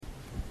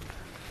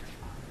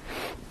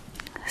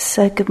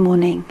So good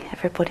morning,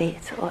 everybody.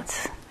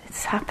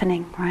 It's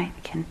happening, right?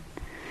 We can.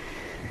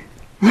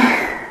 Good.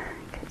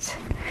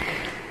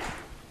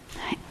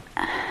 Right.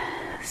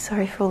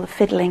 Sorry for all the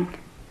fiddling.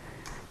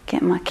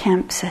 Getting my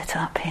camp set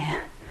up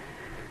here.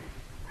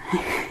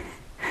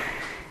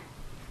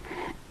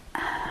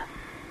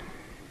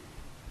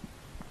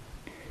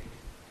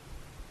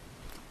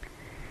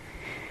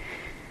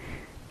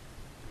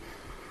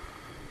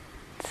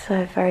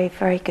 So very,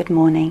 very good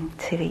morning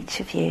to each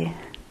of you.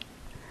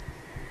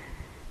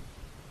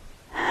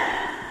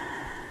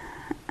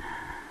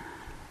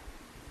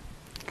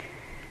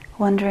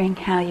 Wondering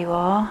how you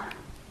are,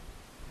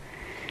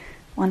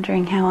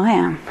 wondering how I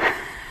am.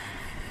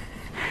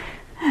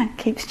 It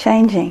keeps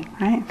changing,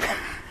 right?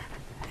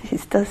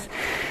 It does,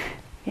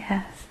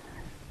 yes.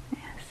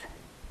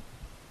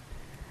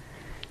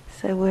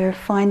 So we're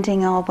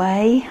finding our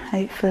way,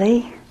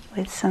 hopefully,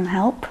 with some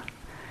help.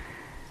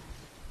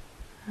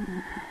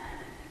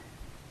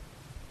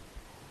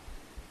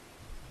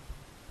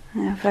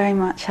 I very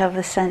much have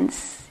a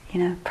sense,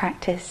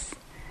 practice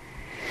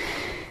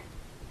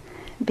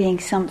being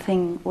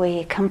something we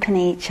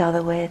accompany each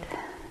other with.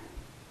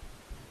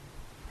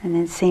 And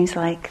it seems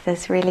like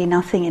there's really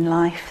nothing in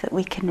life that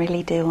we can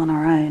really do on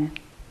our own.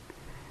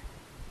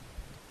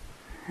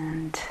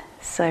 And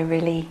so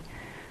really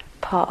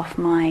part of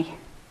my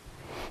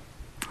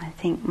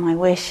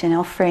wish and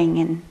offering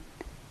and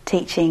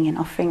teaching and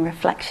offering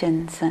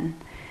reflections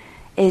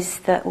is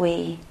that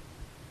we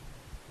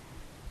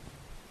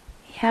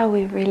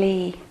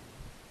really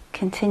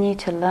continue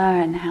to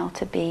learn how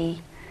to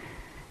be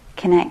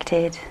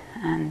connected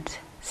and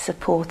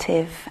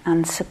supportive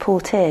and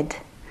supported.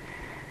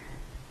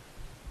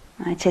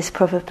 It is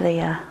probably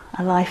a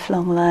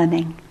lifelong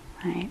learning,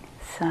 right?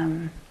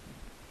 And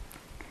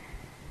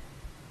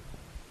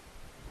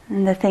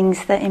the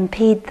things that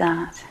impede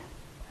that,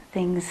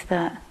 things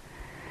that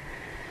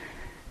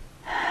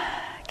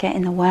get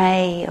in the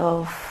way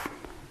of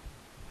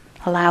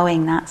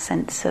allowing that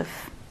sense of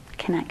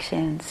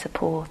connection,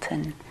 support,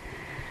 and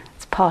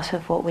it's part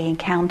of what we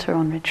encounter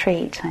on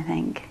retreat, I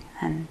think,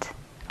 and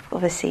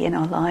obviously in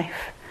our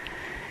life.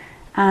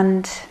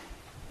 And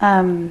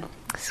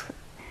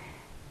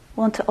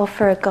want to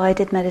offer a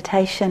guided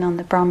meditation on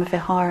the Brahma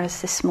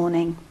Viharas this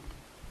morning,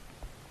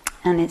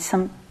 and it's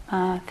some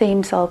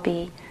themes I'll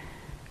be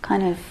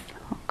kind of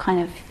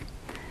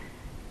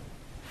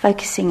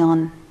focusing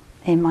on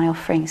in my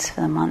offerings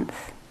for the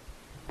month.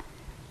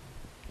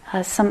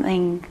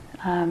 Something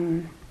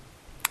I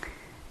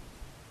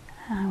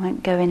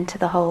won't go into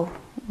the whole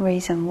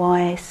reason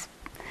why it's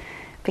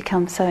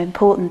become so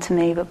important to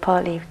me, but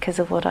partly because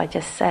of what I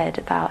just said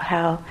about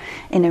how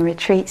in a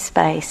retreat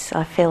space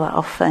I feel that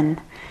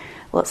often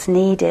what's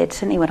needed,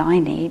 certainly what I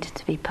need,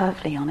 to be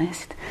perfectly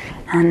honest,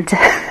 and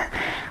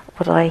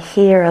what I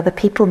hear other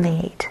people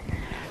need,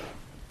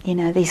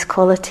 these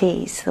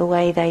qualities, the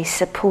way they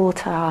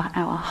support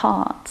our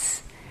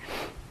hearts,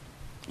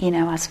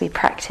 as we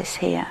practice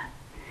here,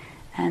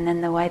 and then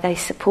the way they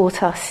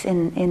support us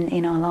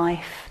in our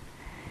life.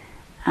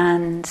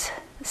 And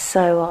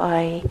so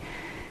I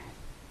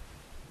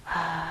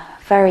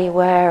very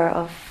aware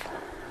of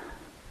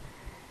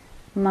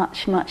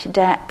much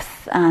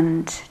depth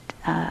and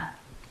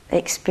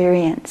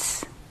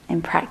experience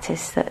in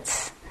practice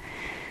that's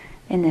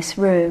in this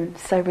room.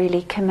 So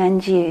really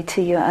commend you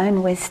to your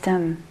own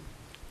wisdom,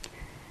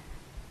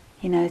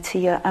 to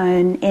your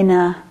own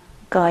inner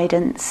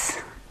guidance,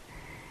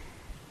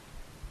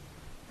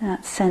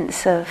 that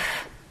sense of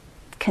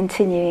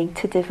continuing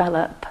to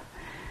develop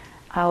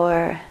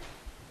our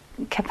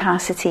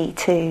capacity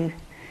to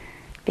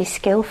be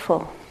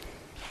skillful.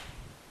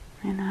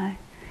 I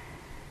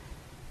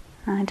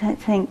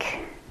don't think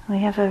we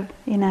have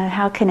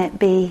how can it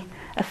be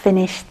a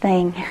finished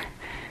thing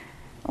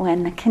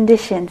when the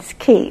conditions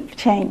keep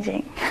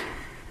changing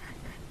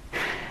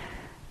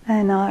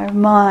and our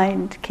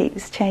mind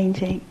keeps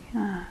changing.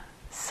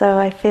 So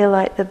I feel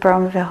like the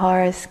Brahma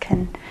Viharas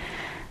can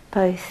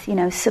both,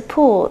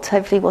 support,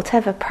 hopefully,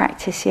 whatever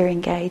practice you're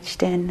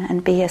engaged in,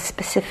 and be a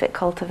specific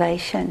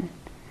cultivation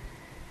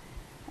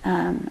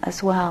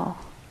as well.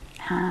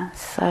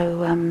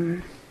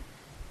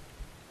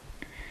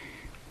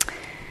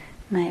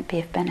 May it be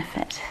of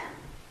benefit.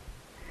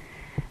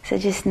 So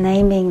just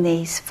naming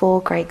these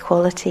four great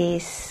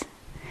qualities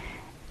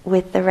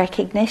with the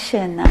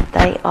recognition that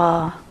they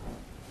are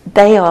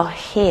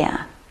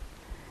here.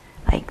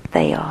 Like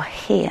they are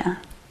here.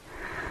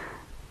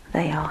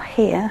 They are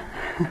here.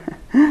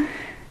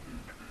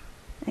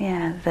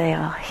 Yeah, they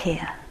are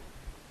here.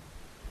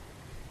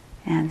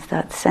 And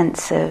that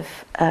sense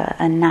of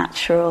a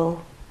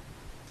natural,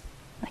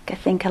 like I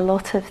think a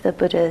lot of the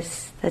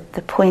Buddhas,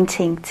 the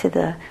pointing to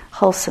the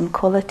wholesome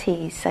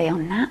qualities, they are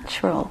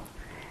natural,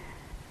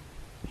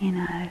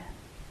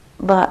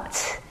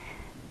 but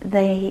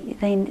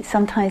they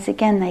sometimes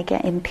again they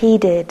get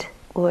impeded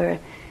or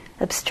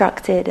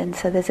obstructed, and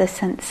so there's a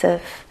sense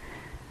of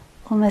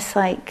almost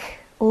like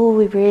all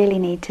we really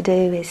need to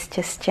do is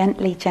just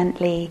gently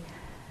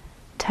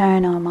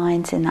turn our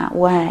minds in that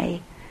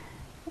way,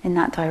 in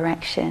that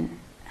direction,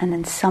 and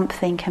then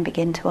something can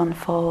begin to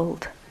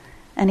unfold.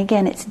 And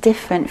again, it's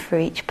different for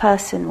each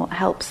person what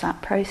helps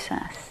that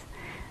process.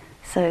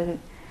 So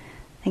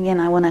again,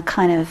 I want to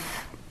kind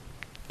of,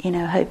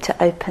 hope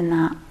to open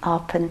that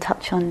up and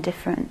touch on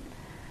different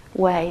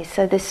ways.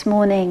 So this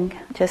morning,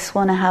 just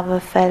want to have a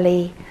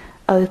fairly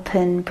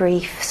open,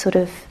 brief sort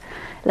of,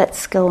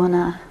 let's go on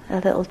a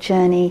little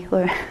journey,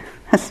 or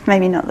that's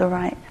maybe not the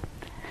right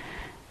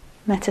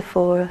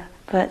metaphor,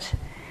 but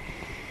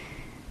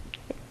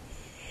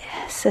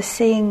so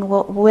seeing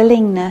what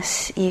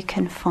willingness you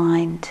can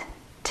find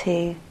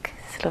to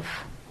sort of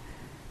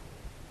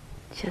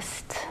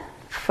just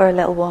for a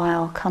little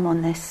while come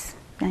on this,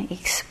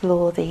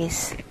 explore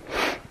these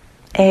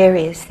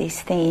areas,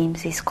 these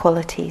themes, these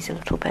qualities a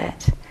little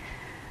bit,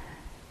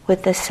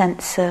 with the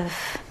sense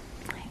of,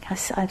 I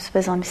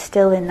suppose I'm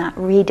still in that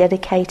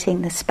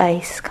rededicating the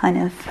space kind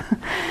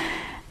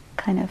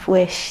of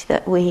wish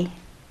that we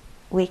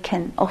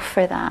can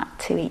offer that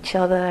to each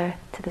other,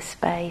 to the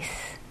space,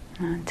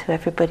 and to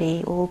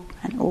everybody, all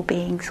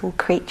beings, all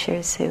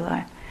creatures who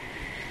are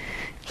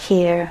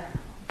here,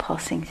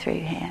 passing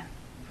through here.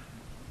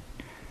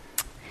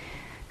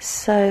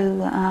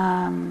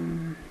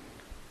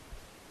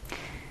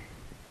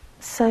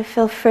 So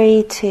feel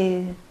free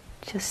to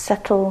just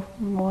settle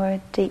more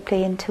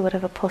deeply into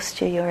whatever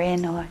posture you're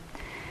in, or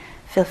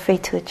feel free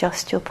to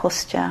adjust your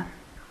posture.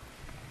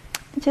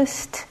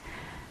 Just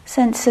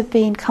sense of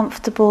being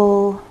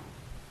comfortable,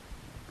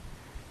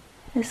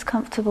 as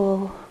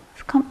comfortable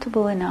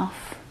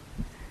enough.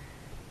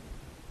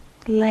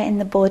 Letting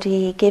the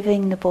body,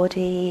 giving the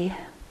body,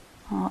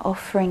 or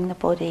offering the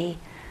body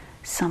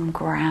some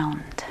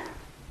ground.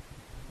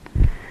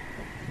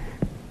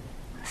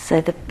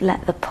 So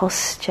let the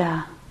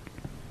posture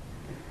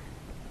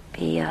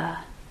be a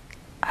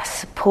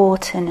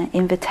support and an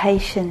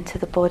invitation to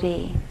the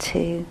body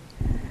to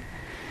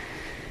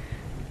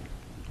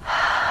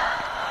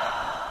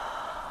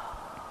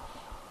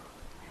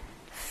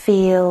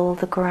feel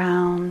the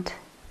ground,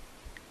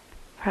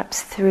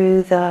 perhaps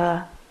through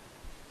the,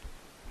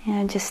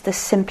 just the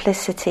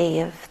simplicity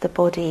of the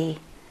body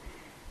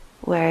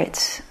where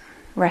it's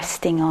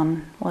resting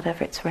on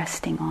whatever it's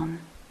resting on.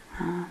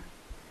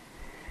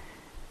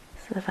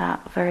 So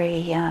that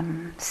very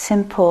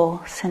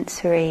simple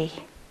sensory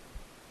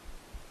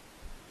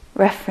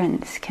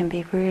reference can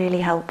be really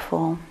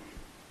helpful.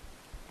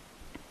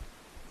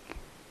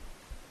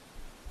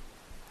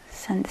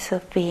 Sense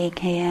of being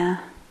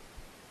here.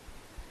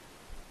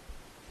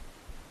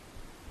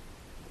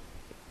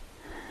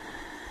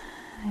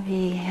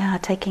 Maybe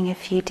taking a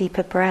few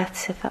deeper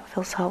breaths if that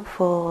feels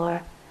helpful,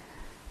 or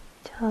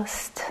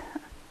just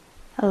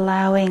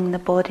allowing the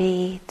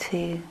body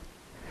to,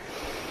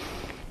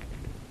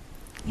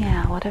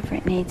 whatever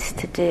it needs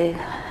to do.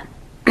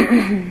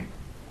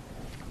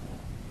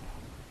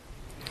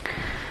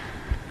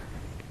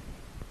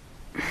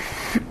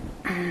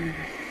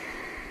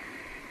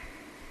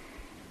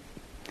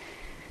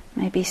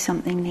 Maybe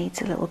something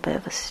needs a little bit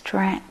of a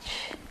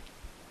stretch.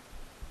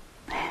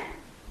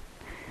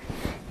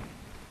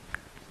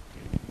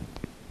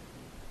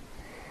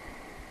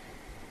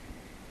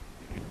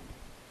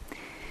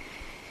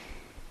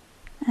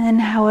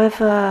 And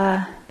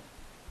however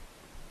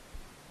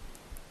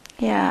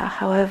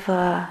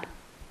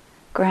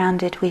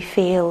grounded we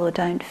feel or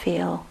don't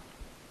feel,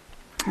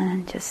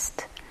 and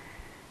just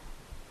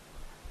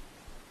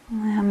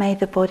may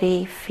the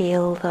body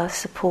feel the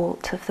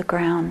support of the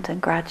ground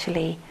and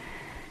gradually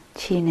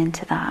tune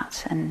into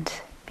that and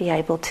be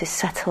able to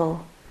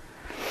settle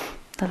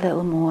a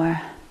little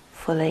more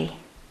fully,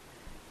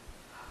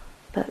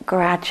 but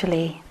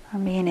gradually,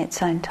 in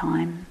its own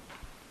time.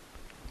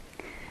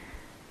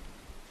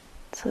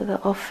 So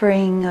the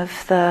offering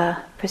of the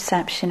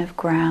perception of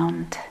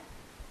ground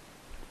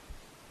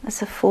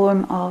as a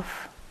form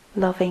of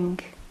loving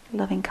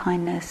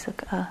kindness,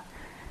 a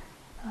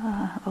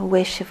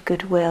wish of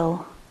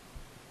goodwill.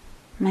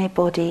 May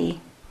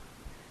body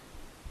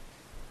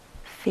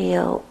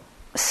feel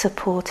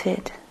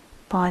supported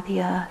by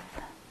the earth.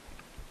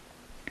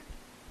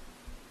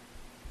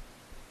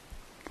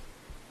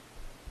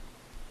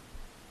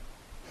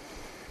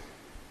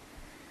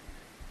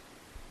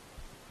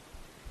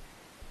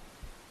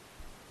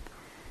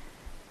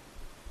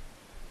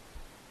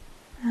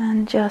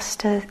 And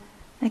just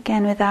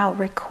again, without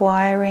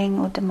requiring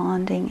or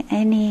demanding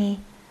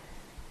anything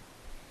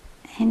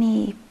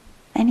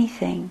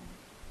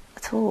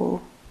at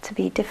all to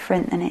be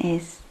different than it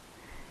is.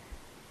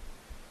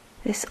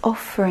 This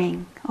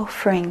offering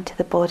to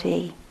the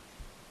body,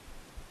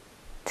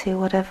 to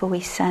whatever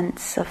we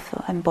sense of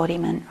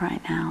embodiment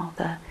right now,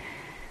 all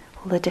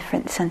the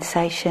different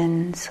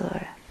sensations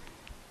or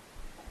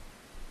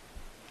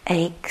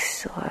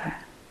aches or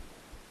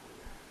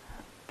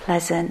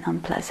pleasant,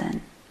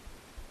 unpleasant.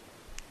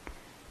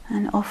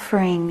 An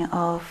offering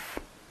of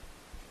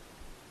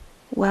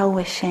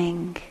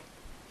well-wishing.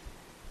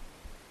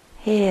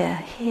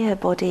 Here,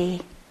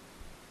 body,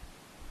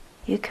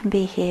 you can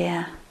be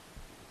here.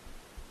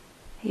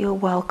 You're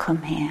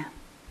welcome here.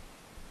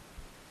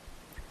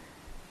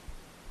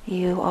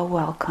 You are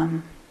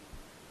welcome.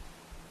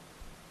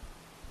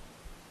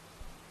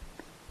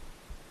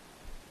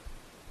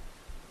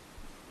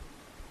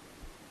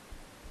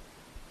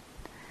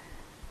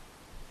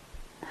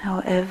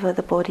 whatever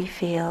the body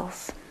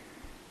feels.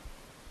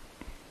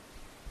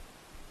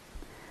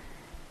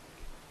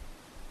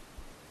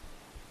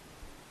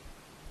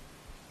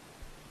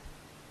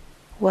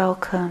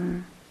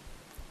 Welcome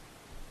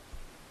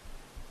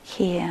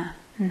here,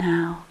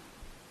 now.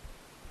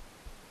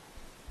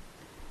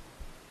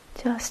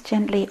 Just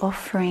gently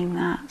offering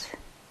that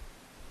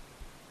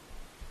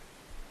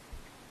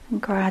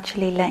and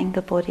gradually letting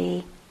the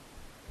body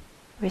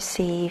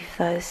receive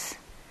that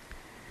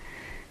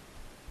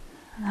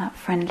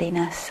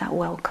friendliness, that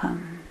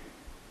welcome.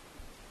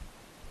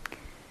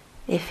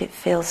 If it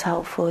feels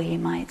helpful, you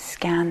might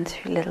scan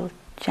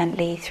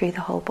gently through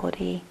the whole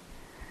body,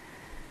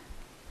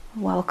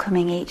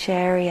 welcoming each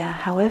area,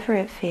 however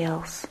it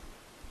feels.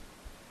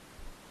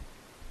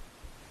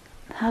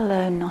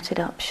 Hello, knotted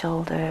up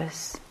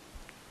shoulders.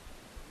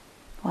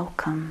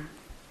 Welcome.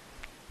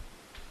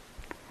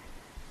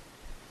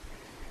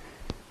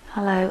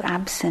 Hello,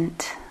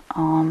 absent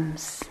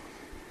arms.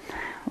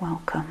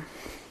 Welcome.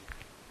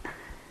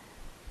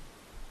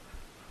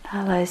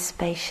 Hello,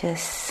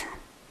 spacious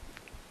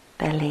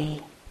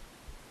belly.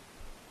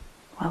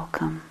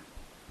 Welcome.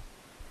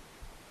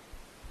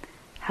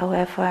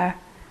 However,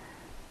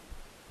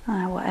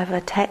 whatever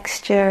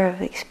texture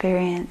of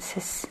experience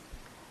is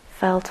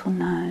felt or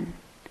known,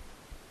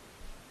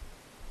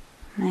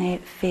 may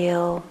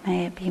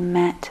it be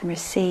met and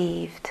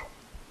received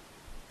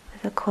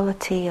with a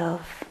quality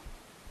of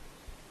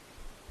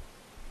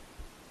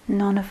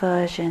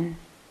non-aversion,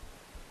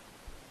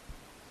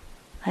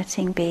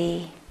 letting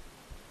be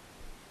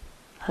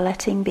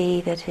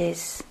that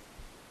is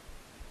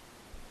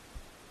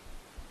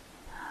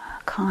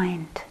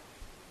kind.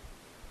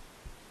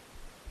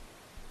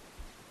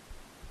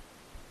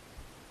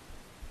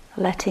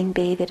 Letting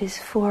be that is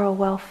for our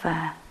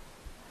welfare,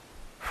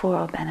 for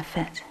our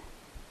benefit.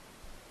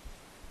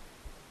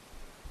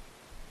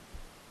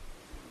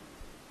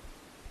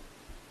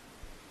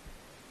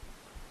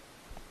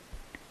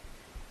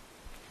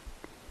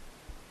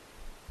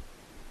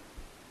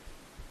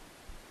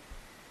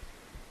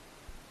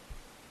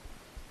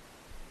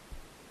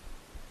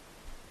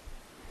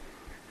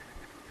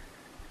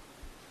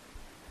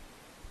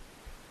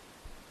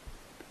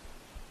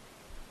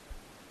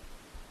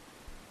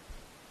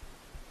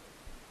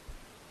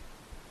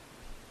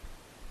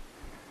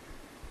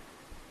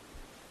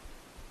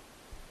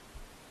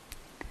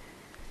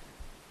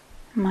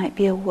 Might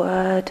be a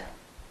word,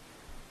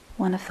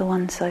 one of the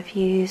ones I've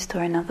used,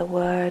 or another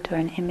word, or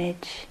an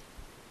image,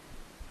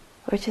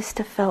 or just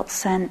a felt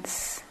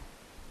sense,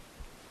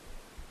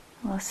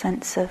 or a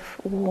sense of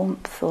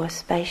warmth or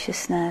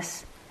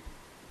spaciousness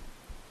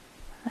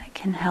that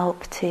can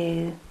help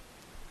to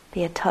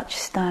be a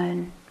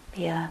touchstone,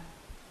 be a,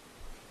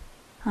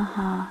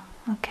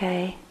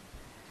 okay,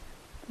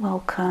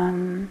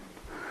 welcome,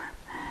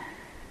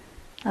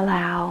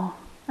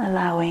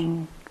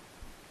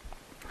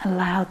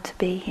 allowed to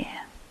be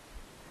here.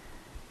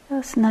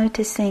 Just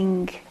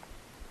noticing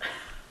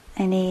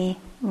any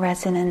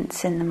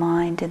resonance in the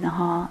mind, in the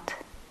heart,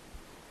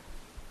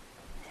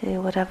 to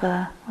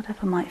whatever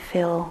might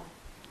feel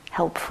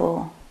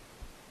helpful,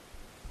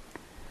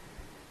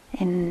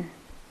 in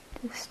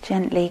just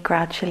gently,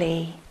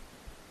 gradually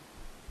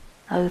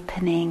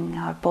opening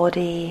our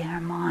body, our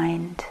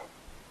mind,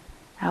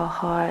 our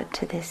heart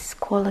to this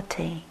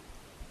quality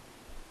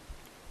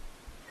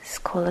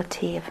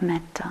of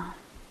metta.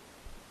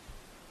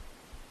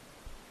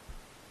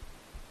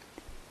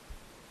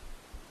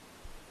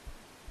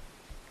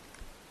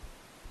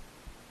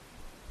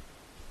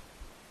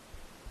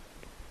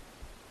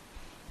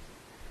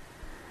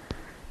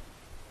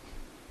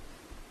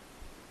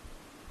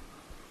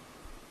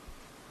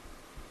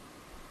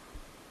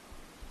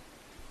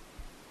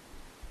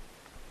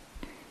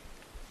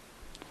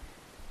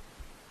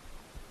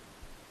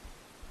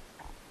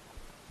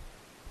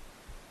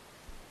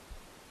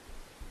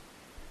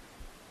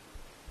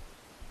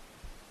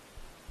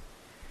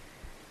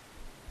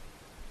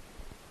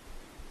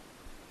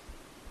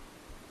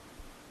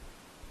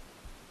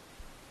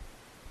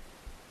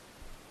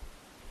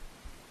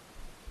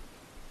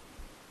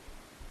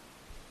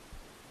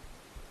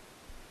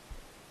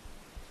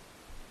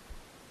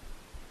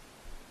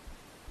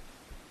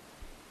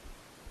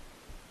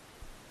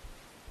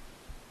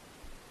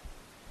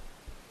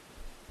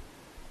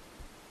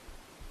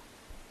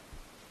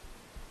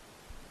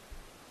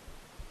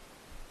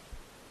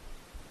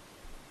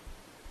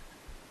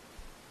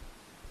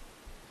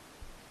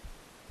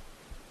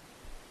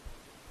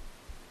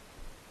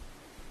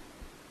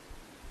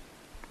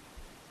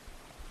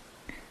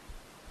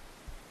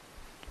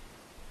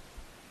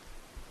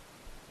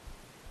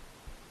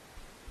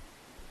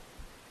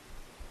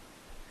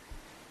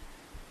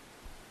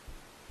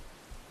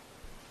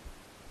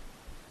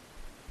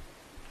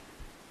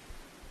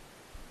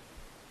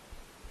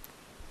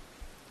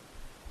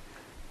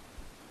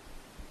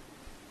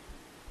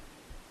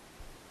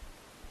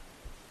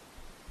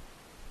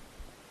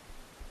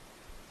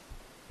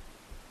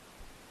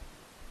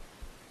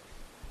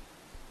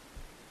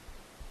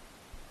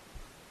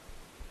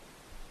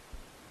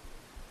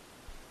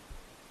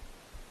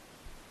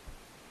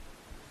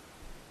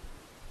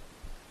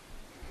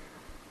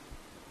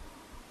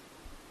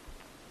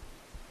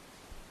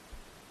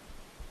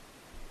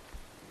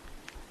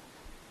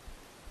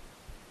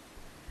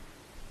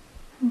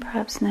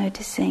 Perhaps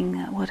noticing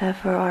that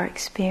whatever our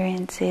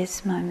experience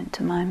is moment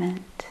to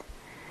moment,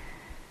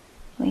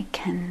 we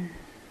can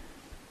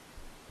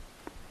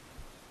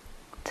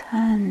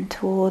turn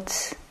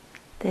towards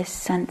this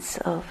sense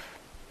of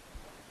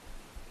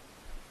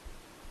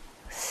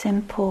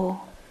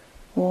simple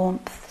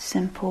warmth,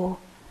 simple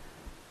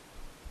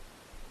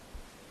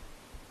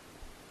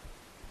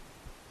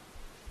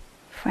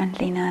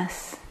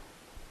friendliness.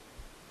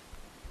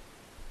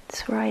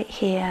 It's right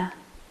here,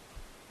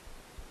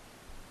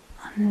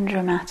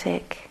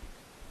 undramatic,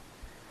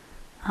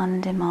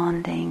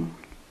 undemanding,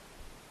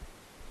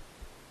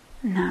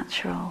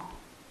 natural.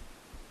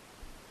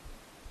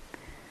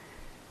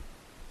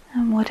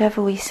 And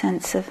whatever we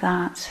sense of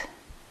that,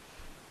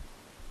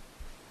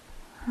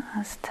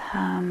 just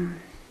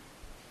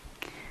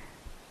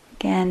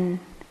again,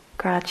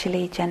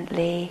 gradually,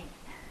 gently,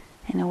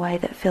 in a way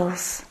that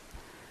feels,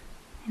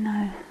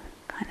 kind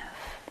of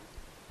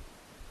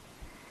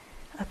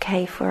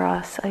okay for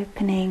us,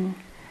 opening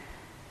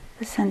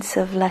the sense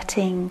of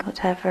letting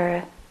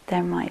whatever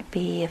there might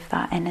be of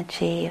that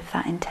energy, of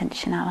that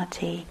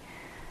intentionality,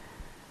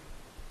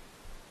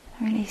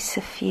 really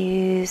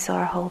suffuse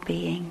our whole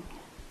being.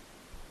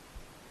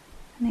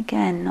 And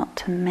again, not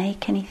to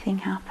make anything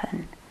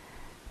happen,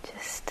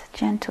 just a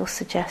gentle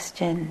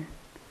suggestion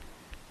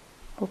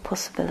or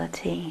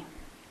possibility.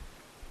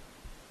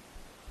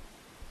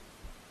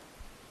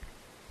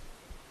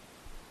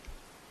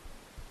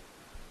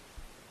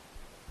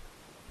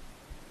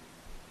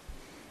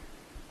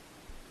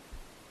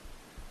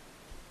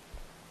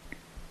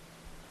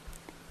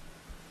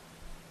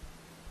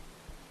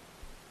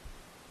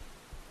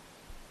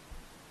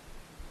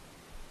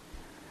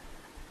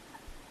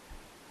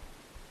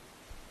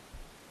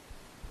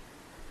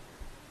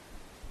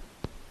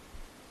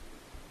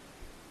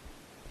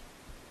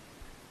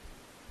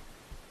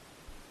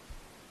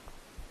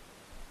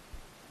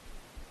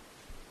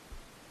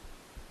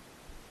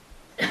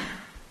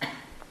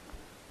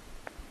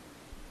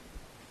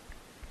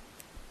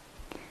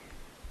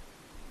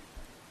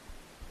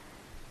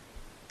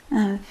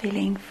 And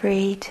feeling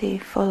free to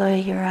follow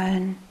your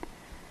own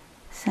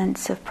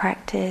sense of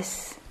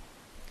practice.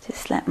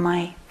 Just let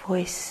my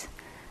voice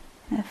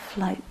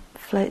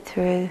float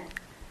through,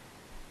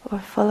 or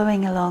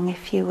following along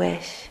if you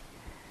wish,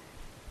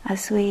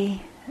 as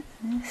we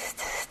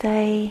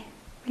stay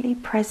really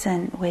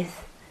present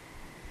with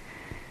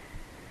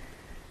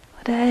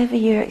whatever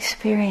your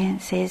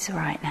experience is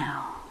right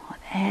now,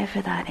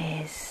 whatever that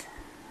is,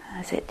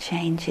 as it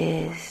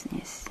changes,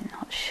 you're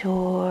not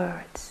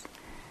sure, it's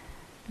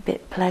a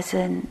bit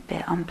pleasant, a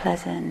bit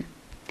unpleasant.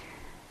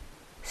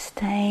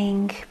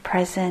 Staying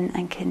present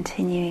and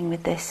continuing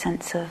with this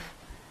sense of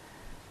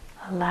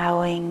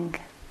allowing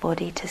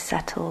body to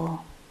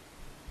settle,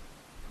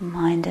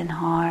 mind and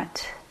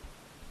heart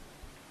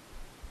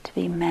to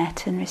be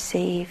met and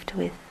received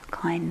with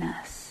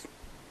kindness.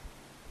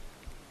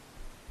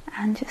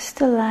 And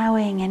just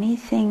allowing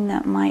anything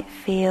that might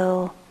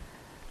feel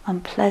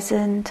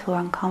unpleasant or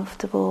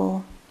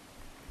uncomfortable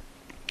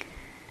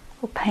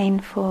or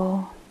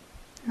painful,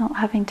 not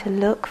having to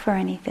look for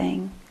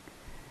anything.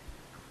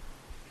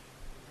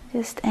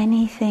 Just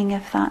anything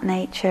of that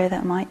nature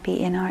that might be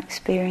in our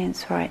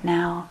experience right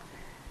now.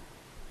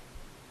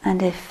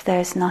 And if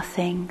there's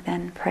nothing,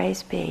 then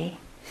praise be.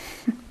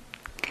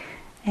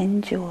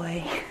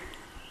 Enjoy.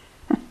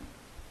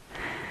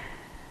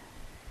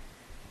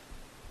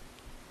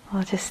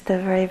 Or just the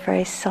very,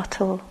 very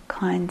subtle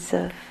kinds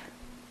of,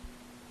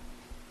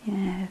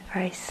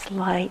 very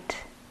slight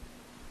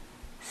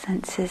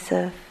senses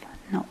of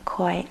not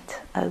quite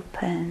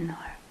open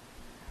or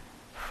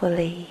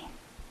fully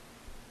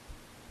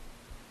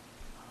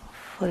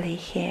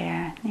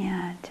here.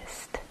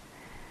 Just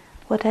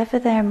whatever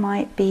there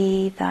might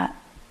be that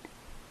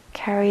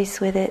carries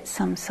with it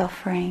some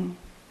suffering.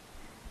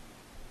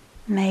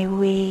 May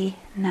we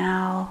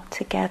now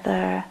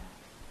together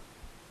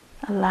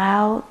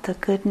allow the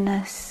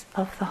goodness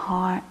of the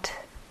heart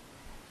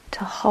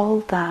to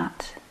hold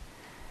that,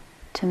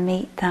 to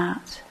meet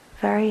that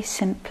very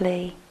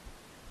simply,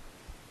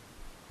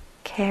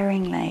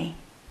 caringly,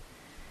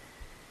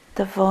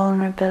 the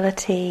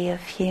vulnerability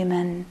of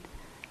human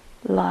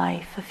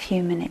life, of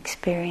human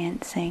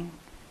experiencing,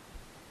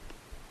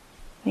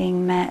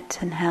 being met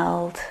and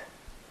held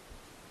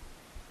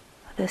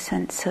with a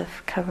sense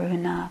of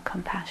karuna,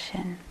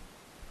 compassion.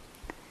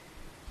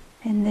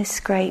 In this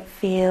great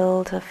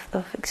field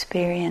of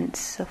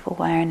experience, of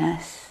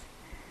awareness,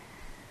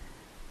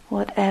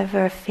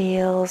 whatever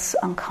feels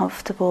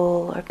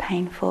uncomfortable or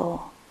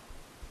painful,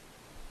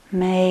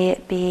 may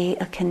it be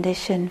a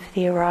condition for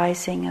the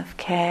arising of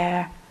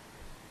care,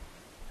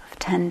 of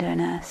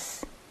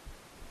tenderness,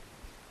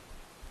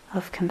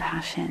 of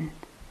compassion.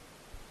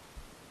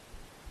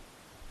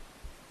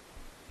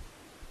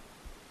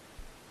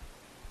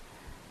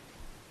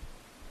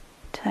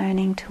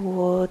 Turning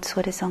towards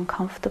what is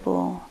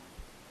uncomfortable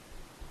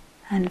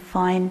and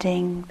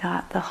finding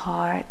that the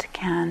heart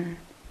can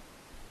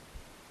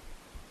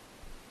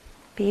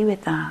be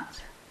with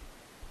that.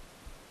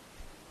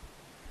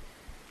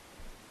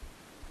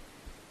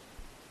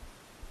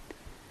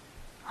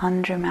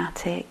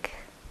 undramatic,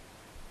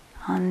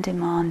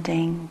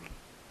 undemanding,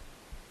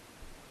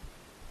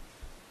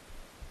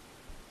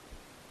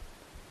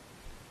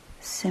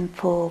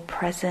 simple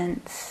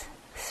presence,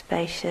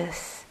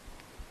 spacious.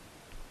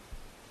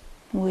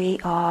 We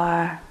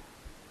are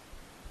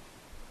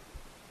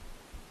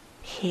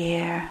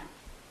here,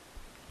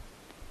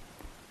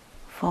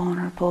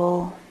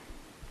 vulnerable,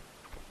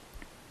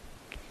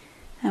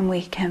 and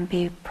we can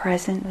be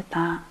present with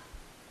that,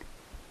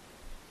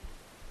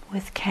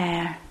 with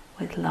care,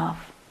 with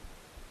love,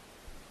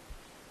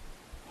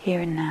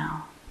 here and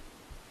now.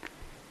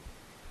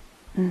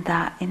 And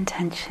that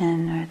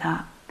intention or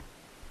that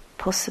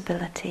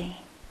possibility,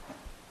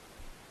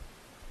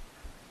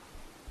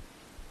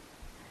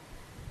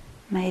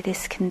 may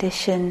this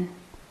condition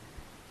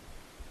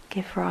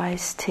give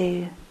rise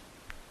to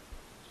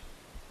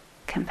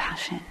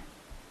compassion.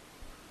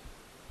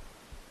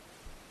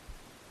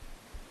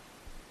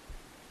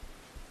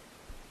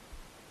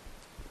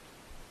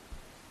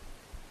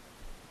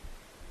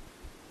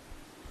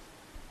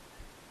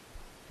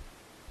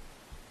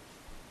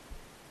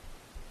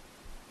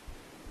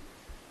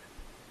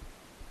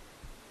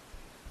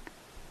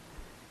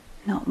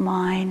 Not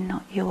mine,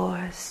 not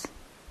yours,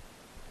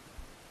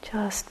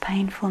 just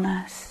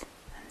painfulness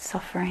and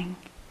suffering.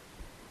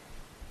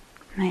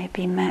 May it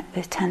be met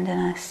with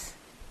tenderness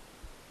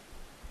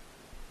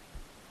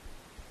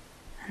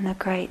and the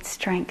great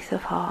strength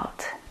of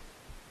heart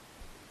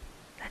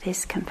that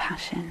is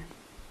compassion.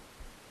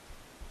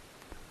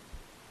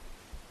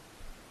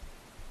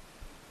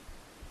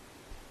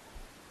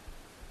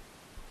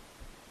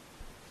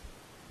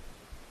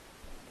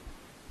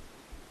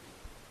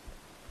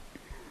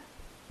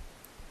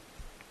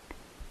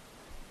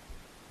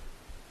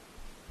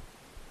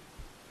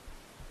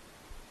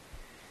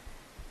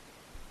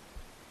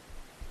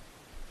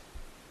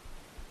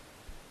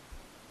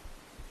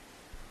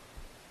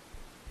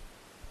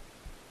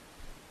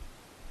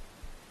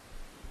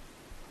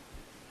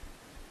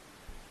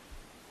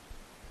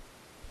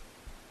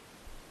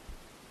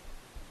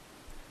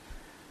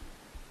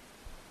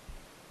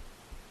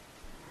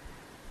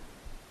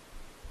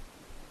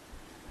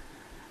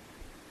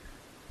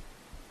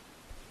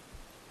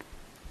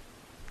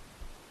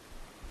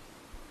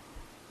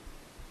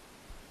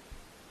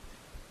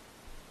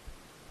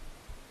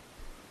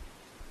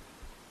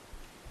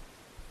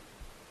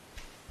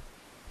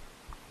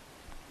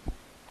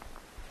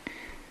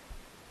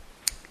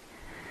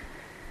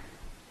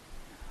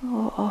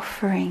 Or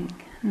offering,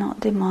 not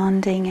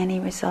demanding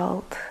any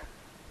result,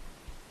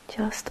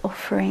 just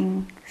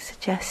offering,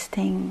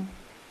 suggesting,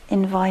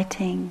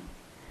 inviting,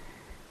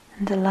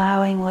 and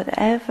allowing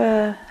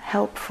whatever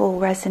helpful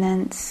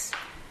resonance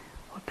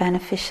or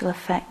beneficial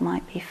effect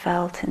might be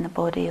felt in the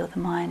body or the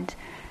mind,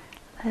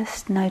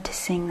 just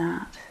noticing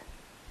that.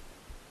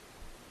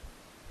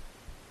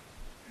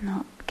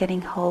 Not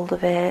getting hold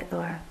of it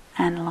or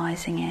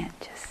analysing it,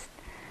 just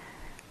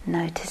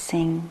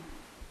noticing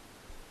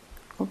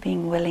or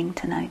being willing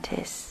to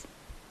notice.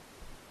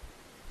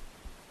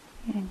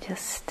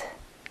 Just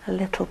a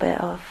little bit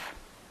of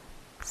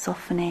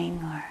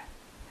softening or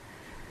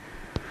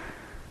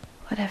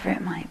whatever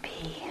it might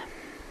be.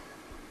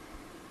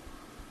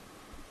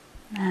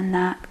 And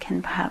that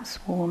can perhaps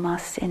warm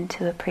us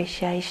into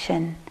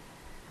appreciation,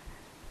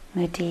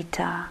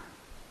 mudita,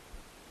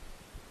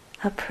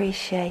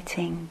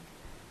 appreciating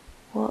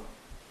what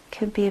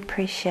could be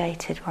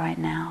appreciated right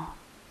now.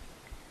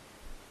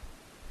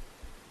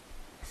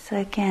 So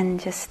again,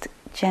 just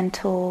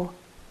gentle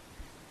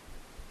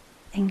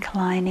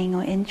inclining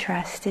or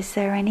interest. Is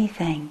there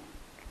anything?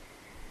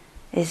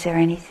 Is there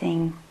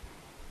anything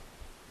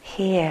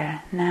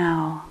here,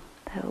 now,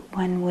 that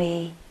when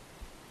we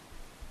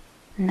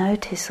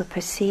notice or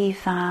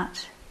perceive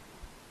that,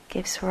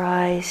 gives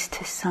rise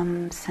to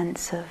some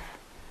sense of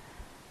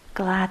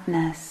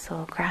gladness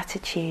or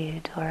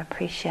gratitude or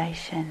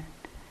appreciation?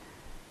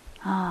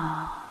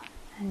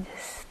 And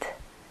just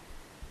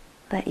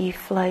let you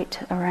float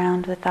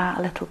around with that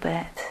a little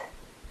bit.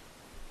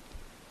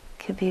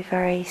 Could be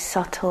very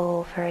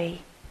subtle,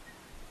 very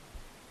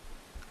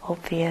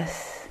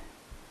obvious.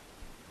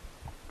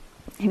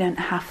 You don't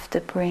have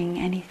to bring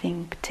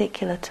anything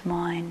particular to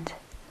mind.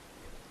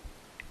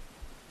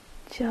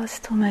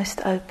 Just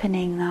almost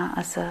opening that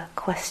as a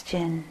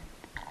question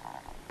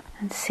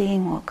and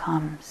seeing what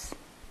comes.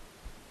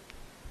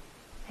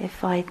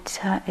 If I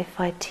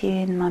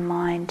tune my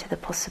mind to the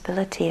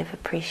possibility of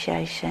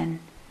appreciation,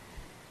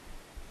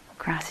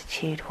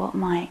 gratitude, what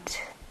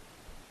might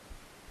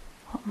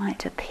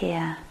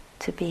appear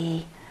to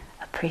be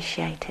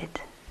appreciated?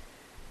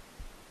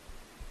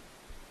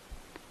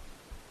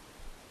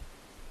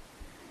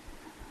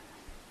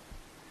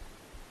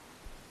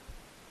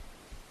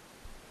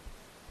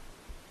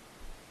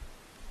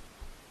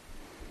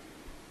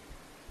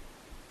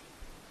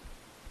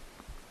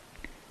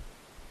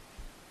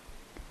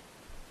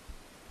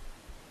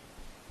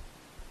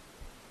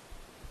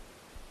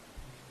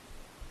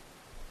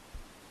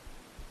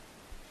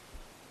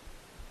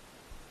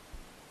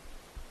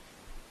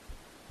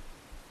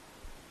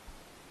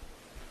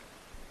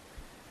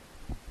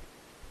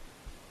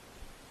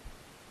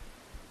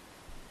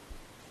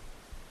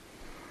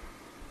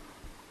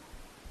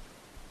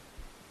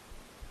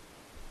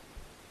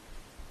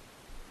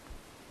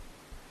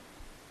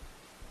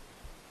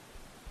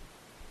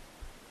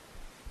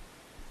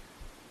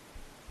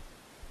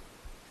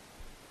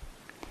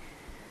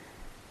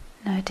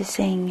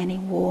 Noticing any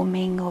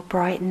warming or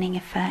brightening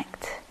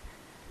effect,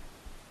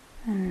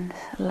 and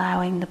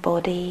allowing the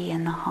body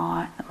and the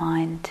heart, the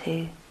mind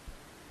to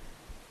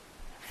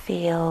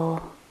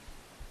feel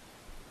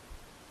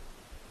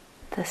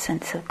the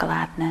sense of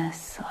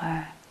gladness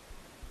or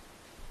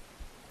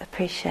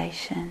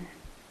appreciation,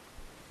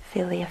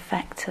 feel the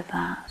effect of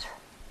that.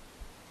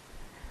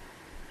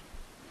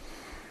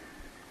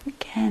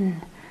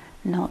 Again,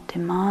 not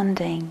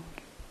demanding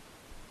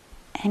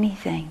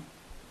anything,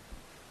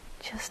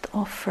 just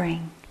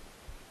offering,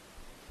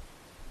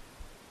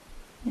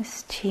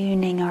 just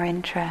tuning our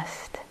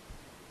interest,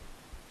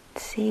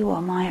 see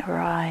what might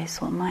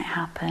arise, what might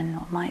happen,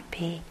 what might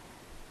be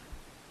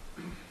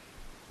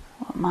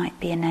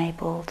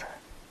enabled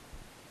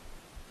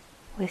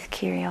with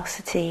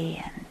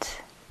curiosity and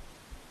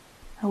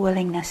a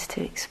willingness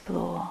to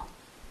explore.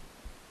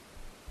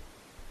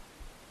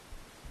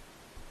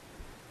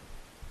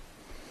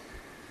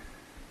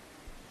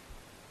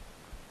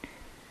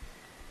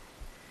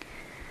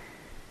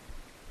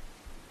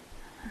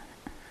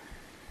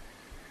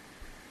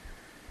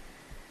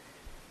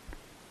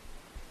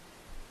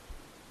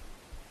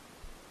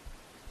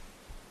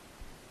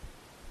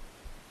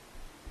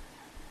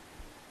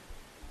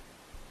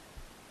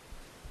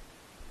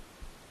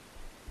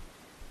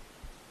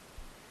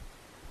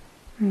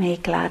 May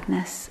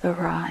gladness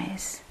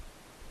arise.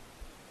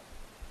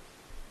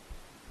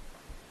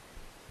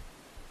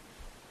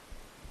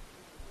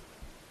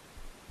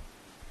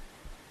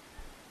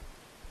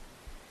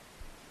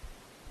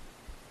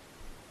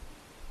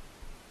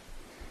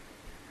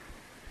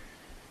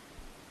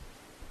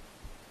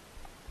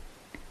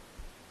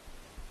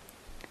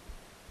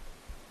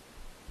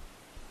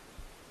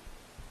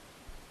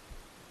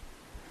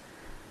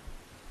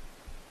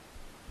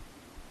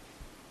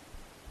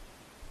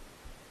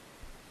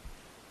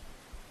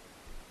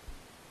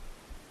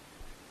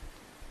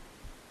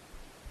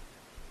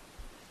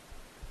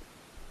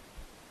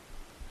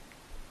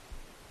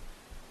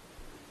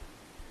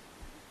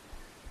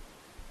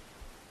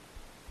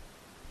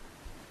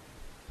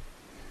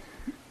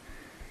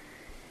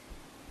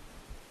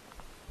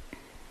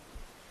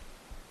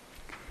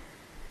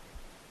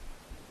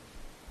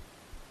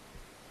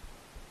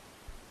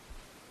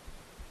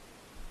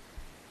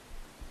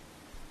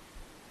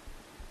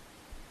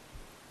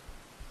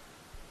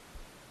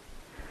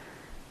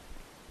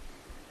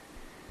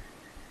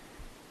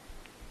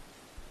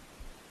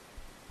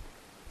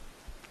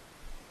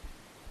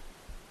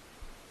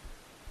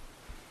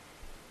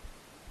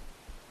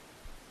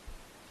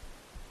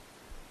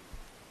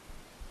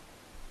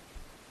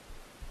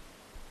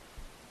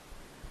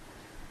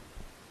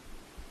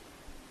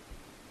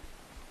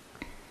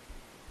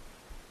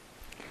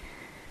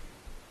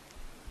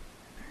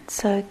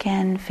 So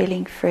again,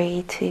 feeling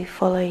free to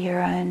follow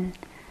your own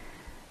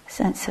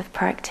sense of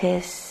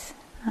practice,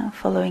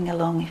 following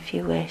along if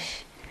you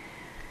wish.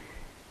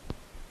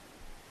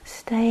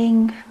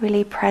 Staying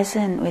really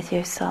present with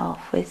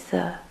yourself, with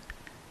the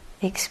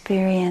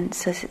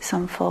experience as it's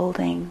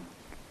unfolding.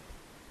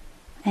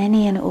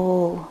 Any and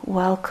all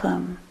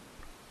welcome,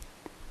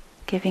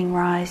 giving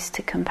rise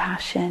to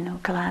compassion or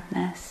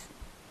gladness.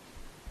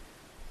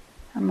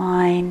 A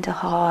mind, a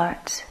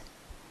heart,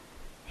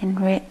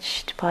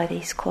 enriched by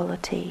these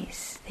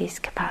qualities, these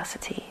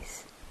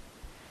capacities,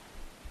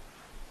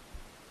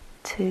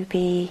 to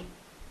be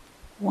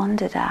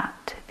wondered at,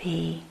 to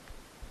be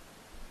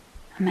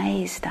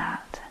amazed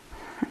at,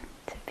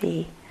 to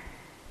be,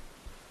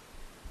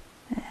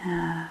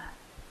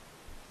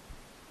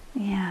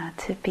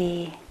 to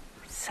be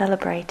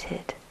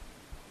celebrated.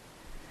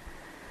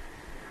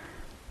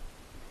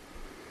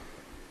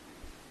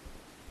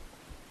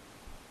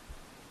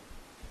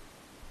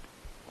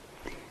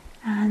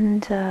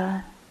 And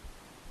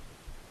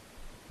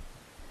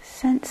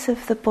sense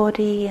of the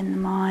body and the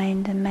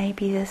mind, and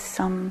maybe there's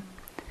some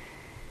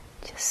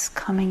just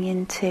coming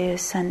into a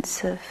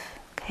sense of,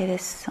 okay,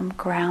 there's some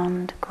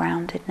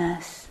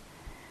groundedness.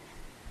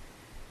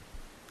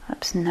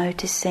 Perhaps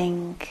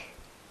noticing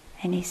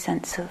any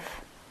sense of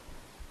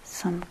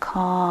some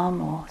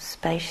calm or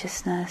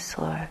spaciousness,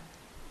 or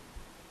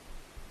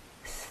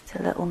just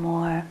a little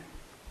more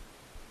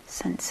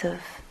sense of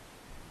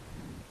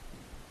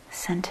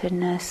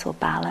centeredness or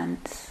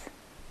balance,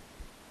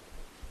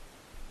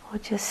 or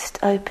just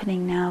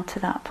opening now to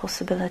that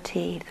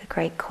possibility, the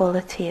great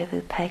quality of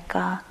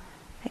upekkha,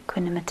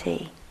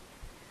 equanimity.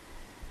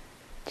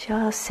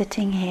 Just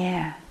sitting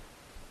here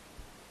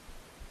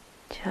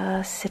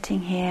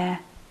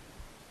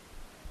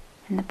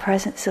in the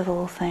presence of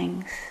all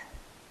things,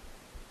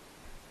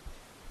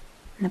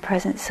 in the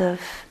presence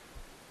of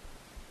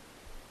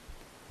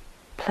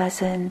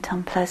pleasant,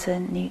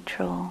 unpleasant,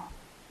 neutral.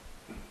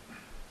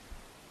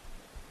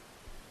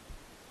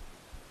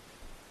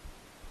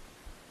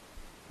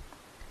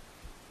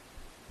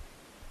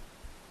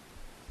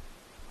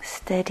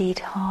 Steadied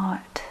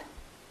heart,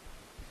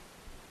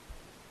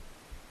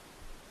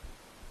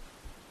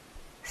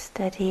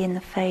 steady in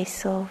the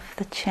face of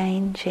the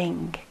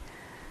changing,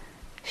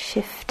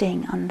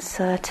 shifting,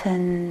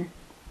 uncertain,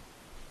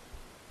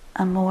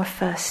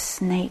 amorphous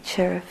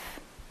nature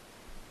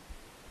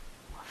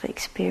of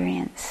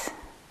experience.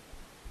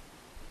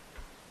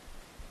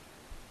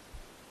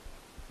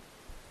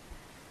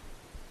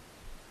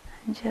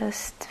 And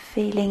just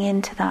feeling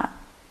into that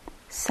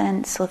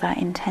sense or that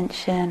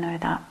intention or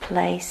that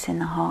place in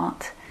the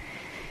heart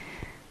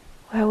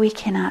where we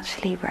can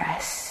actually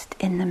rest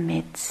in the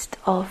midst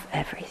of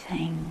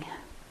everything.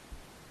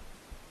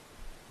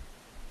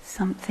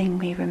 Something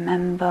we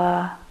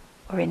remember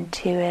or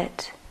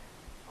intuit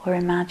or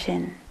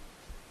imagine.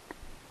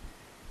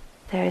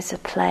 There is a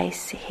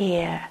place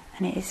here,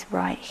 and it is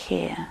right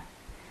here.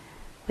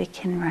 We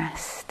can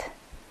rest.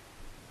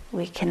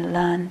 We can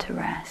learn to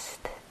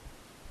rest.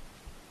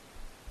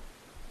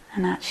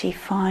 And actually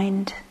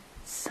find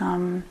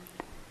some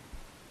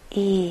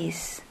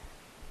ease,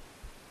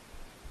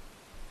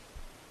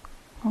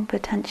 or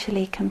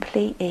potentially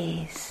complete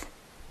ease,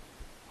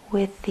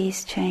 with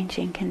these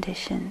changing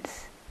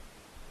conditions.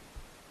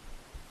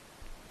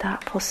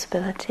 That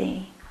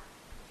possibility.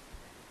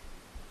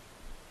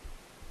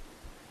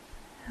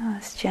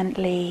 As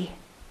gently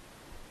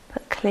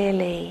but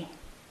clearly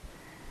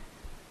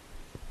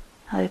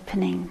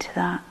opening to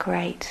that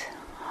great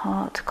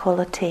heart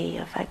quality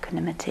of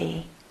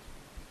equanimity,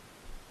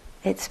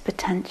 its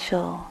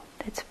potential,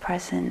 its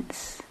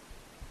presence.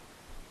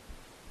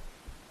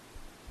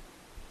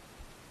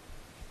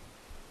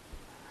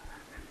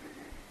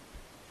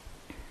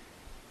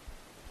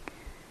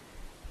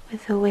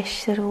 With the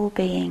wish that all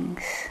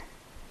beings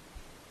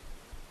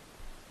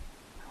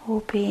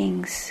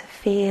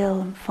feel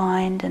and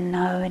find and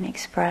know and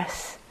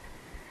express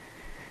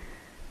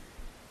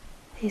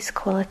these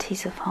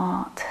qualities of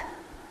heart,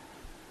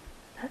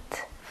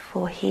 that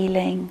for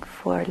healing,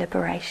 for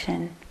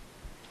liberation,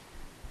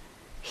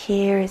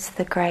 here is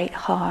the great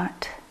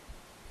heart,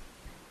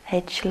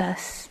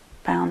 edgeless,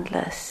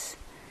 boundless,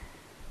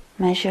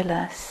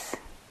 measureless,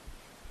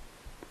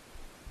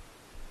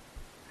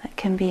 that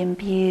can be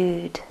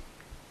imbued,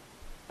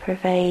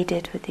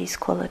 pervaded with these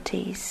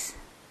qualities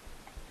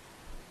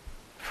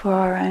for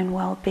our own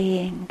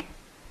well-being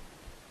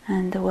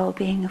and the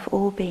well-being of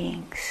all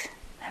beings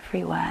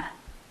everywhere.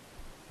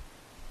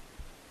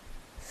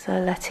 So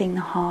letting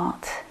the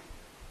heart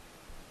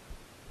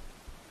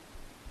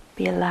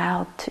be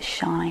allowed to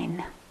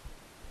shine,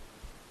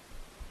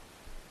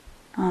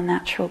 our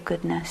natural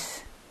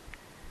goodness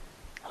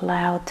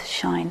allowed to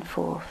shine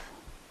forth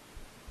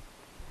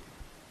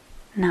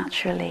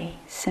naturally,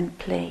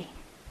 simply,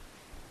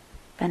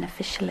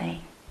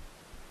 beneficially.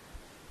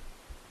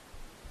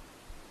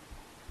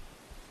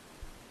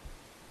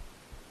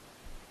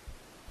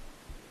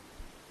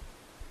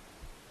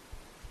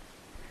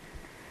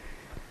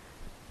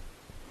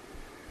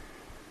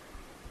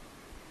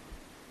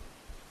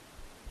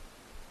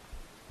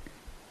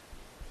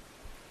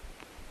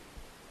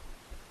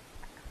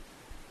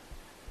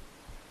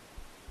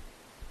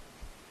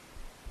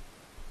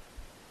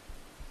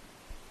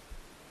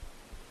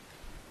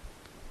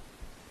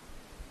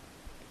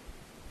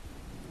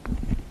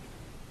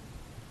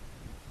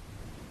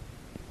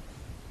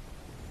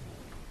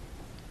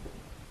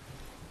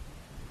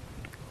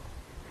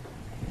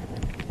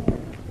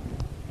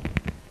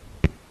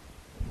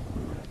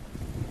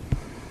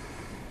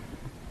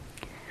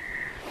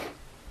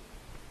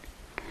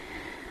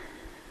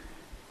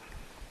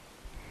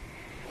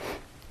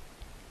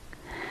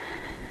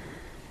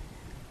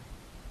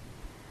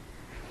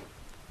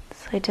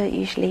 I don't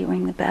usually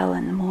ring the bell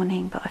in the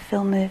morning, but I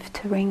feel moved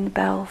to ring the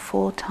bell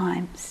 4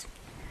 times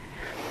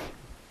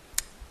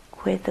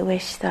with the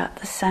wish that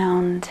the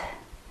sound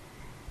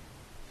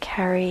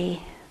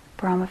carry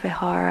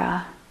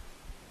Brahmavihara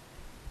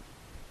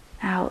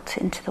out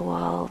into the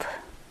world,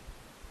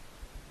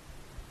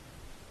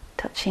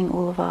 touching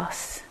all of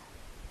us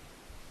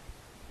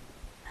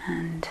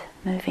and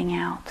moving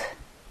out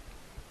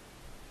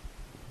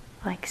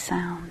like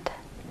sound.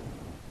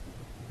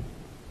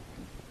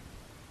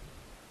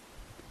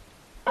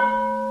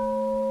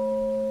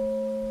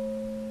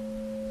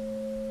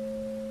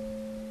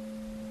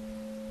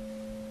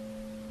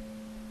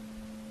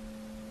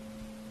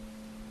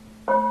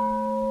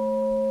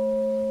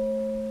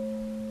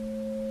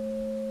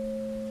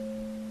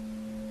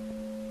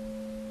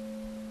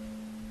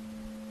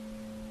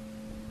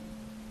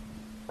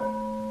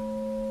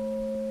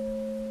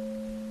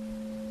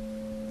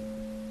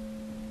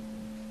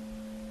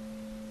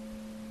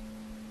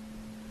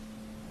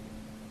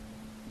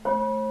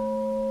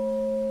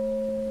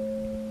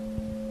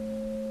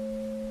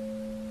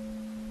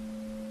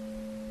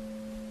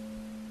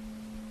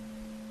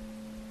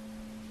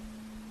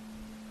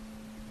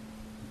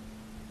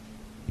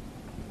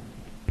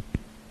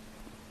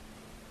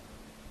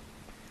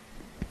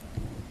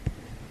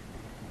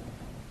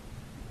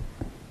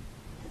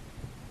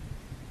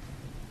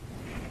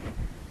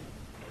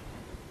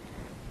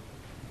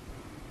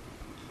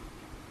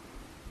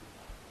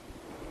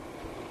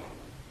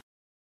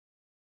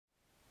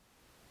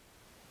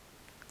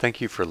 Thank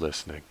you for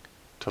listening.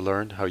 To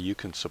learn how you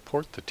can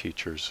support the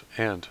teachers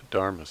and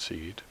Dharma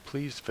Seed,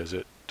 please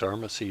visit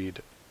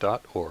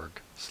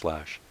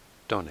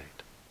dharmaseed.org/donate.